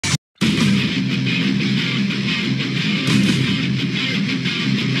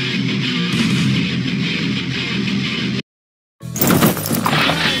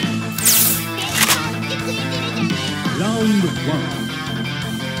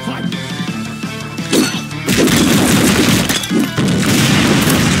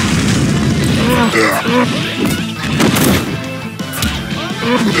Come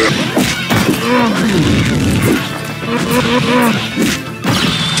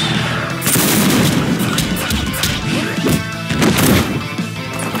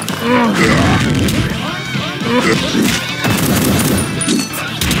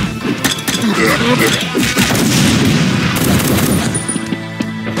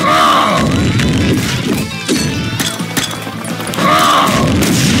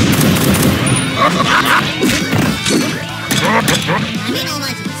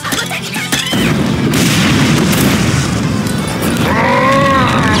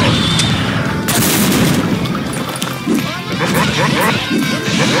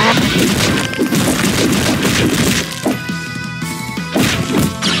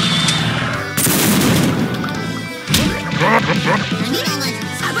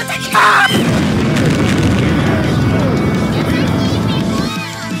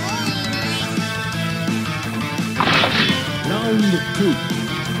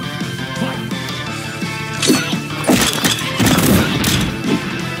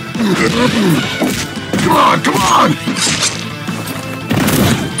on, come on! Come on, come on!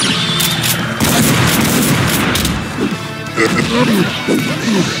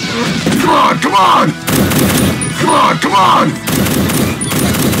 Come on, come on! Come on, come on!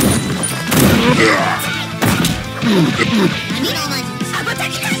 Come on!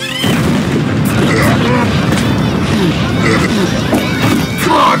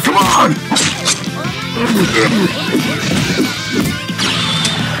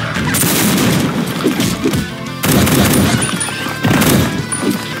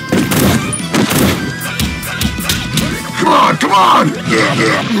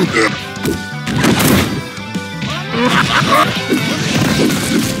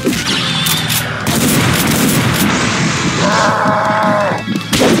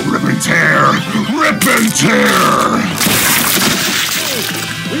 Rip and tear! Rip and tear!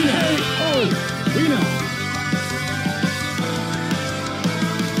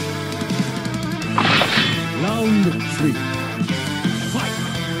 Round 3. Fight!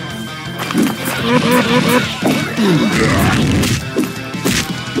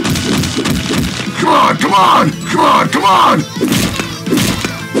 Come on, come on! Come on, come on!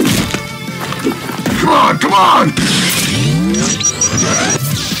 Come on, come on!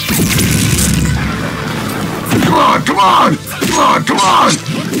 Come on, come on! Come on, come on!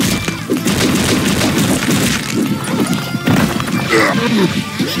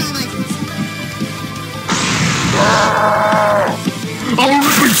 Oh,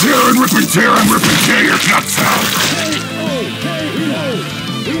 rip and tear and rip and tear and rip and tear your guts out!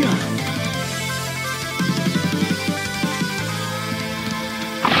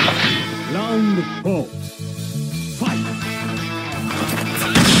 Round 4. Fight!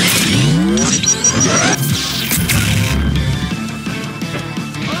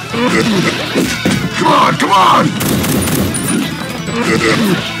 Come on, come on!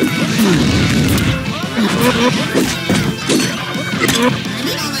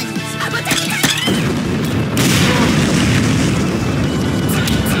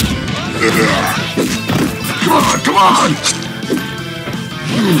 Come on, come on!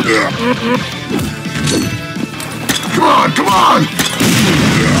 Come on, come on!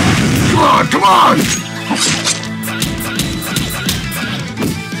 Come on, come on!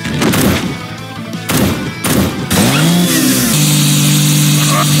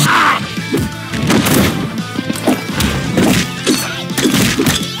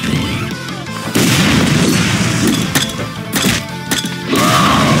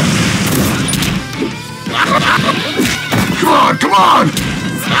 Come on, come on!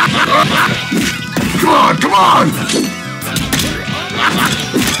 Come on, come on!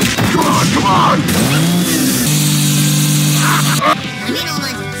 Come on, come on!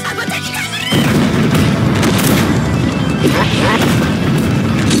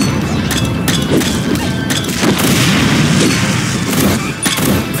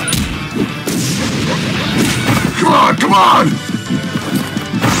 Come on, come on!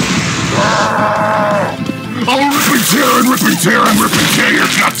 Oh, rip and tear and rip and tear and rip and tear your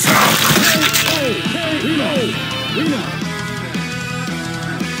guts out!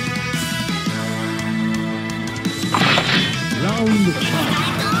 Round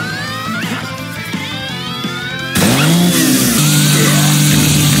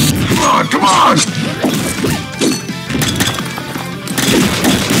 5.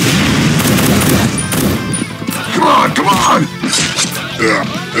 Come on, come on!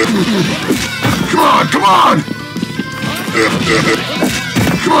 Come on, come on!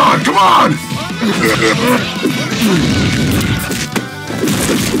 Come on, come on! Come on, come on!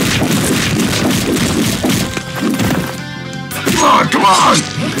 on!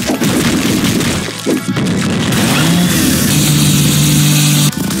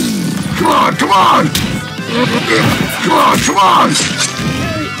 Come on, come on! Come on, come on!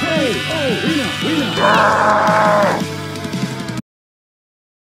 Hey, oh, winner!